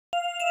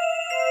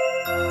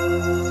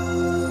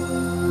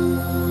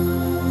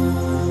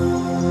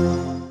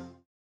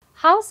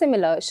How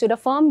similar should a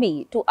firm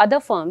be to other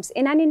firms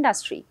in an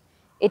industry?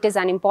 It is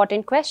an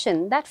important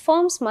question that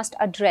firms must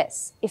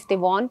address if they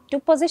want to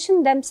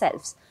position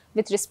themselves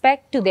with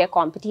respect to their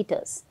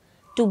competitors,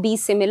 to be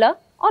similar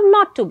or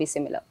not to be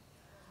similar.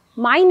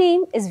 My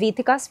name is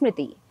Veethica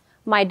Smriti.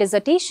 My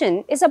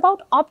dissertation is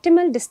about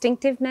optimal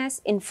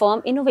distinctiveness in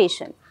firm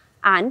innovation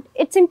and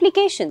its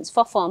implications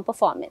for firm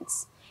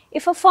performance.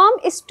 If a firm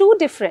is too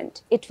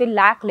different, it will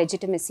lack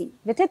legitimacy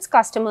with its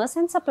customers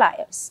and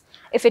suppliers.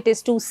 If it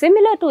is too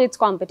similar to its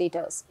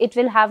competitors, it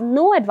will have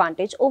no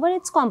advantage over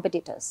its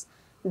competitors.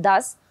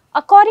 Thus,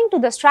 according to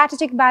the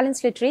strategic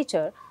balance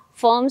literature,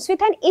 firms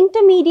with an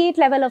intermediate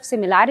level of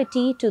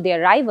similarity to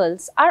their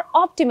rivals are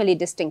optimally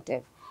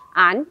distinctive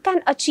and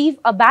can achieve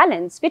a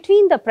balance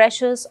between the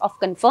pressures of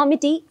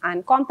conformity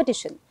and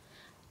competition.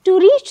 To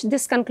reach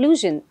this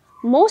conclusion,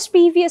 most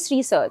previous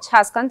research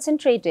has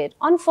concentrated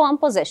on firm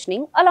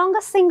positioning along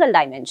a single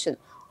dimension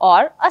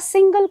or a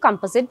single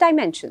composite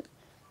dimension.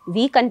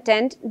 We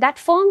contend that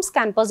firms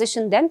can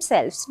position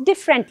themselves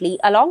differently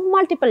along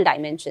multiple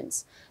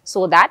dimensions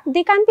so that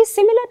they can be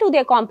similar to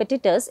their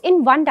competitors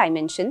in one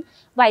dimension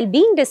while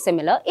being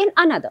dissimilar in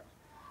another.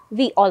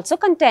 We also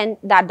contend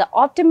that the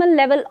optimal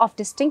level of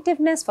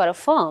distinctiveness for a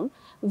firm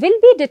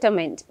will be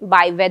determined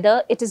by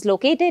whether it is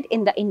located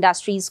in the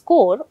industry's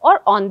core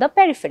or on the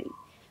periphery.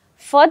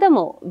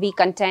 Furthermore, we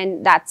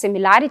contend that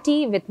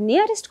similarity with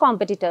nearest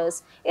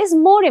competitors is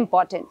more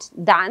important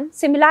than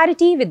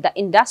similarity with the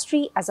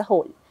industry as a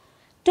whole.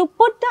 To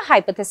put the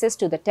hypothesis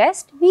to the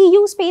test, we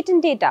use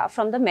patent data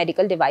from the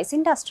medical device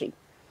industry.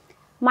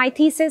 My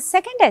thesis'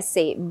 second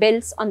essay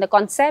builds on the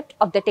concept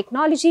of the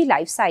technology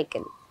life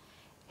cycle.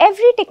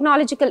 Every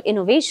technological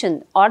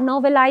innovation or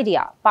novel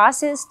idea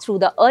passes through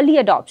the early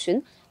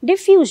adoption,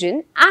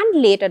 diffusion,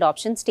 and late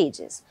adoption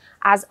stages,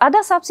 as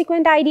other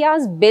subsequent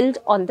ideas build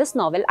on this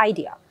novel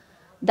idea.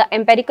 The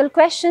empirical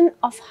question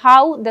of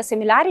how the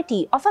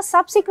similarity of a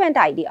subsequent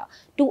idea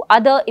to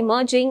other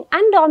emerging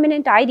and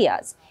dominant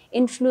ideas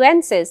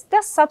influences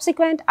the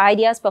subsequent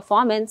idea's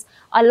performance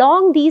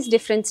along these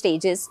different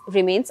stages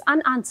remains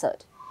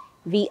unanswered.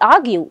 We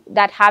argue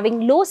that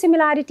having low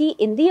similarity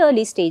in the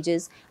early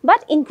stages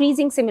but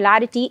increasing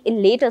similarity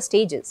in later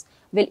stages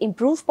will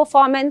improve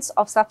performance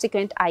of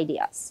subsequent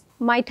ideas.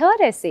 My third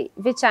essay,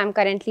 which I am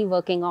currently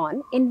working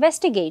on,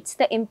 investigates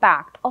the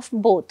impact of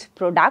both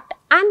product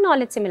and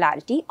knowledge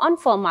similarity on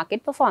firm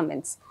market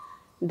performance.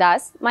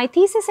 Thus, my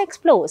thesis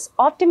explores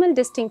optimal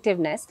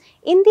distinctiveness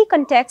in the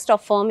context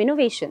of firm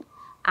innovation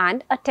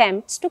and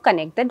attempts to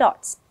connect the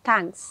dots.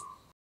 Thanks.